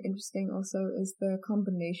what I find interesting also is the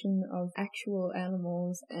combination of actual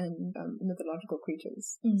animals and mythological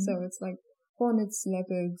creatures. So it's like hornets,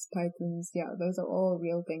 leopards, pythons, yeah, those are all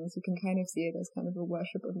real things. You can kind of see it as kind of a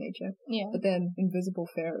worship of nature. Yeah. But then invisible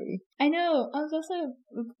fairy. I know. I was also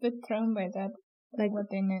a bit thrown by that. Like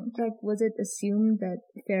what they meant. Like, was it assumed that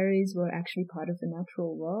fairies were actually part of the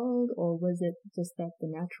natural world, or was it just that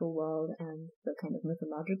the natural world and the kind of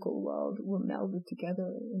mythological world were melded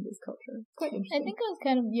together in this culture? Quite interesting. I think it was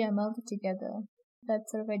kind of, melded together. That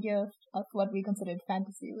sort of idea of what we considered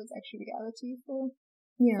fantasy was actually reality for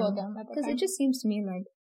them at the time. Because it just seems to me like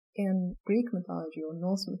in Greek mythology or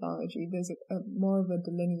Norse mythology, there's a more of a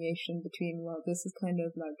delineation between, well, this is kind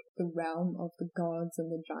of like the realm of the gods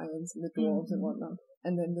and the giants and the dwarves and whatnot,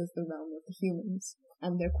 and then there's the realm of the humans,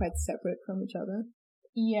 and they're quite separate from each other.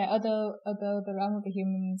 Yeah, although the realm of the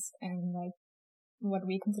humans and like what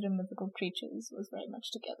we consider mythical creatures was very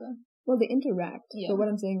much together. Well, they interact, but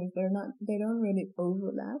what I'm saying is they don't really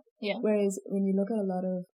overlap. Yeah. Whereas when you look at a lot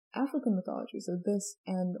of African mythology, so this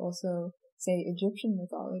and also say Egyptian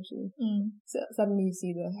mythology, so suddenly you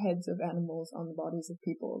see the heads of animals on the bodies of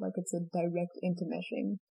people, like it's a direct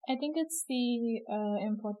intermeshing. I think it's the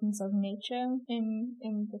importance of nature in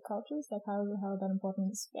the cultures, like how that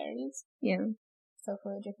importance varies. Yeah. So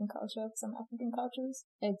for Egyptian culture, some African cultures,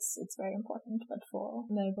 it's very important. But for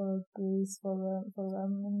Greece, for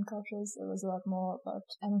Roman cultures, it was a lot more about,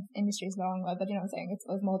 industry is the wrong word, but you know what I'm saying? It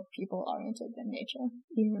was more people oriented than nature.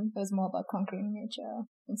 Yeah. It was more about conquering nature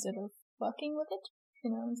instead of working with it.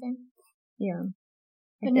 You know what I'm saying? Yeah.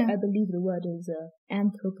 I believe the word is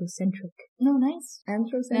anthropocentric. No, nice.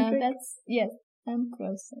 Anthrocentric? No, that's, yes.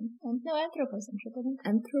 Anthropocentric, I think.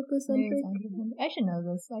 Anthropocentric? I should know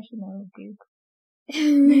this. I should know Greek.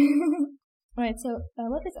 Right, so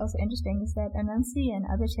what is also interesting is that Anansi and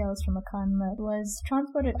other tales from Akan was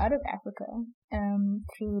transported out of Africa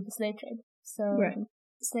through the slave trade. So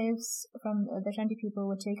slaves from the Ashanti people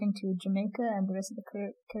were taken to Jamaica and the rest of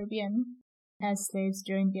the Caribbean as slaves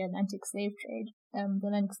during the Atlantic slave trade. The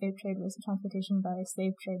Atlantic slave trade was a transportation by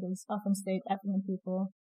slave traders, often enslaved African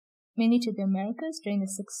people, mainly to the Americas during the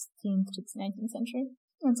 16th to the 19th century.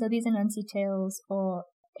 And so these Anansi tales, or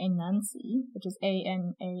Anansi, which is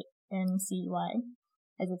Anancy,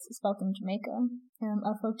 as it's spelled in Jamaica,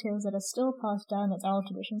 are folk tales that are still passed down as oral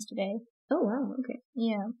traditions today. Oh wow, okay.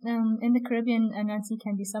 Yeah. In the Caribbean, Anansi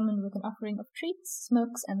can be summoned with an offering of treats,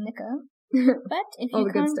 smokes, and liquor. But if you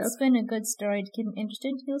can't spin a good story to keep him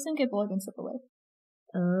interested, he'll soon get bored and slip away.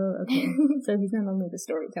 Oh, okay. So he's not only the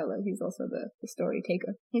storyteller, he's also the story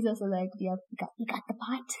taker. He's also like, you got the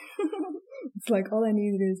pot. It's like, all I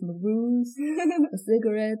need is my booze, a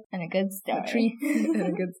cigarette, and a good story. A treat, and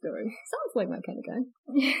a good story. Sounds like my kind of guy.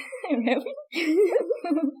 Really?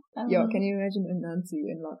 Yo, can you imagine Anansi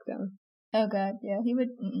in lockdown? Oh god, yeah, he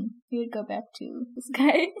would go back to this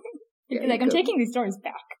guy. He'd be like, I'm taking these stories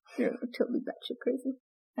back. You're totally batshit crazy.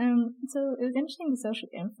 So it was interesting the social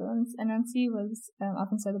influence. Anansi was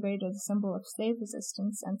often celebrated as a symbol of slave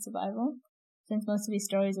resistance and survival, since most of these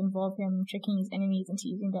stories involve him tricking his enemies into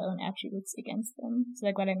using their own attributes against them. So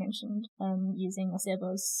like what I mentioned, using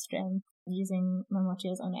Osebo's strength, using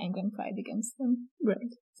Momote's own anger and pride against them.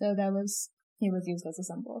 Right. So he was used as a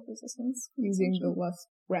symbol of resistance. Using the wasp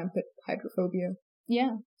rampant hydrophobia.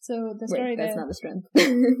 Yeah. So the story that's not a strength.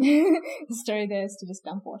 The story there is to just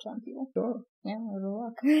dump water on people. Sure. Yeah, it'll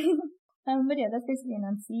work. But yeah, that's basically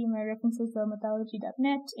Anansi. My references are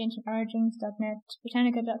mythology.net, ancientorigins.net,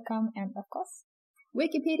 britannica.com, and of course,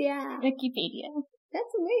 Wikipedia.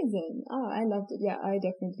 That's amazing. Oh, I loved it. Yeah, I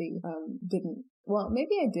definitely didn't. Well,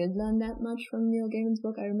 maybe I did learn that much from Neil Gaiman's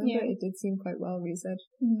book. I remember it did seem quite well researched,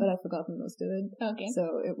 but I've forgotten most of it. Okay.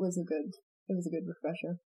 So it was a good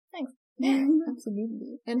refresher. Thanks.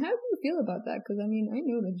 Absolutely. And how do you feel about that? Because, I mean, I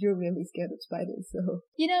know that you're really scared of spiders, so...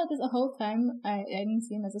 This whole time, I didn't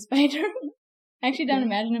see him as a spider. I actually don't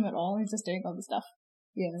imagine him at all. He's just doing all the stuff.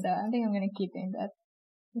 Yeah. So I think I'm going to keep doing that.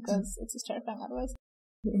 Because it's just terrifying otherwise.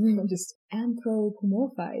 Just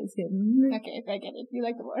anthropomorphize him. Okay, I get it. You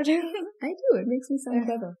like the word. I do. It makes me sound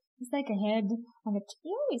clever. It's like a head on a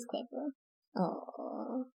You're always clever.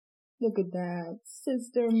 Aww. Look at that.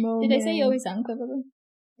 Sister moment. Did I say you always sound clever?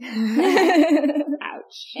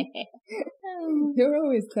 Ouch. You're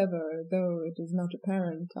always clever, though it is not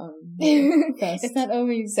apparent on the first, it's not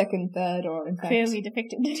always second, third, or in fact clearly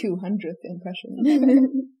depicted 200th impression.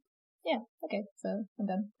 Yeah, okay, so I'm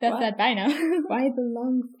done. That's that by now. Why the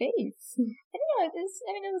long face? I don't know,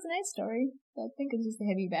 it was a nice story, but I think it's just the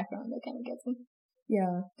heavy background that kind of gets me.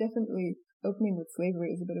 Yeah, definitely. Opening with slavery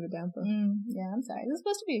is a bit of a damper. Yeah, I'm sorry. This is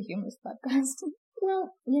supposed to be a humorous podcast.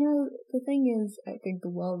 Well, the thing is, I think the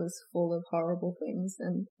world is full of horrible things,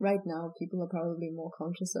 and right now people are probably more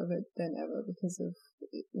conscious of it than ever because of,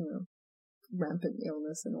 rampant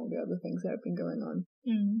illness and all the other things that have been going on.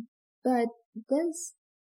 But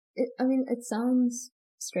it sounds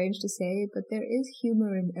strange to say, but there is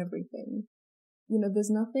humor in everything.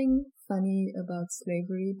 There's nothing funny about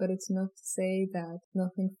slavery, but it's not to say that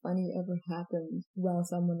nothing funny ever happened while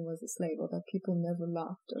someone was a slave, or that people never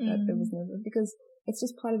laughed, or that there was never, because it's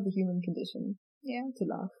just part of the human condition to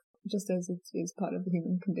laugh, just as it is part of the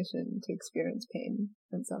human condition to experience pain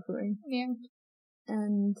and suffering. Yeah.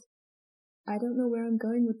 And I don't know where I'm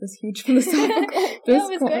going with this huge philosophical discourse. It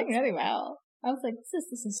was going really well. I was like, this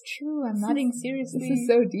is true. I'm nodding seriously. This is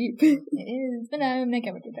so deep. It is. But I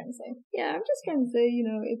get what you're trying to say. Yeah, I'm just trying to say,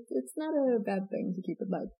 it's not a bad thing to keep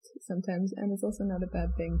it light sometimes, and it's also not a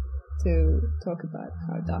bad thing to talk about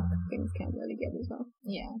how dark things can really get as well.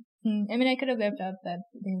 Yeah. I mean, I could have left out the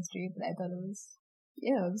history, but I thought it was...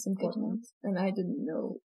 Yeah, it was important. And I didn't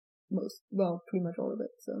know pretty much all of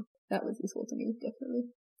it, so that was useful to me,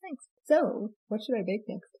 definitely. Thanks. So, what should I bake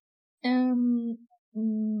next?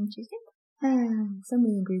 Cheesecake? So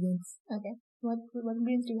many ingredients. Okay. What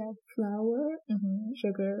ingredients do you have? Flour,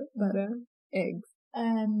 sugar, butter, eggs.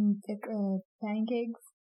 Pancakes?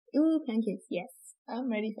 Ooh, pancakes, yes. I'm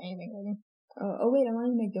ready for anything, really. Oh wait, I want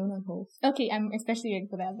to make donut holes. Okay, I'm especially ready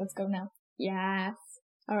for that. Let's go now. Yes.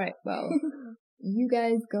 Alright, well, you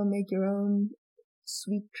guys go make your own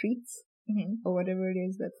sweet treats, or whatever it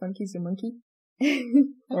is that funky's your monkey. I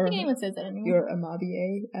don't think anyone says that anymore. Your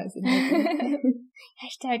amabier, as in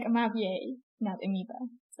Hashtag amabier, not amoeba.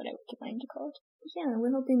 That's what I keep wanting to call it. Yeah,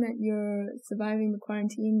 we're hoping that you're surviving the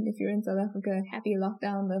quarantine. If you're in South Africa, happy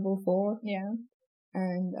lockdown level 4. Yeah.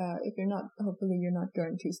 And if you're not, hopefully you're not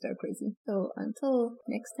going too stir crazy. So until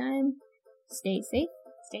next time, stay safe,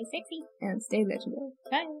 stay sexy, and stay legendary.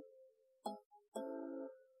 Bye.